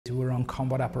on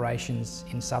combat operations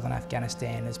in southern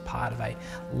Afghanistan as part of a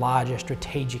larger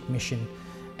strategic mission,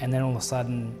 and then all of a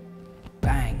sudden,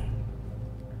 bang.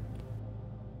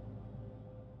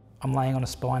 I'm laying on a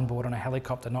spine board on a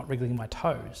helicopter, not wriggling my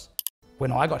toes,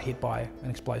 when I got hit by an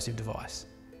explosive device.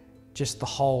 Just the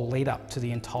whole lead up to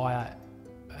the entire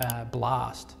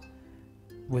blast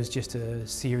was just a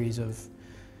series of,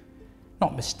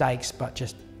 not mistakes, but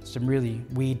just some really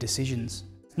weird decisions.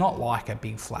 It's not like a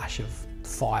big flash of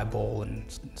fireball, and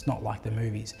it's not like the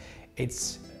movies.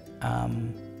 It's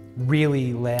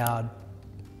really loud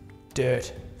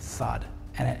dirt thud,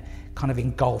 and it kind of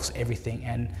engulfs everything.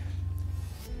 And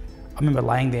I remember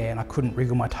laying there and I couldn't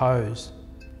wriggle my toes,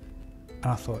 and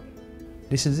I thought,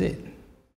 this is it.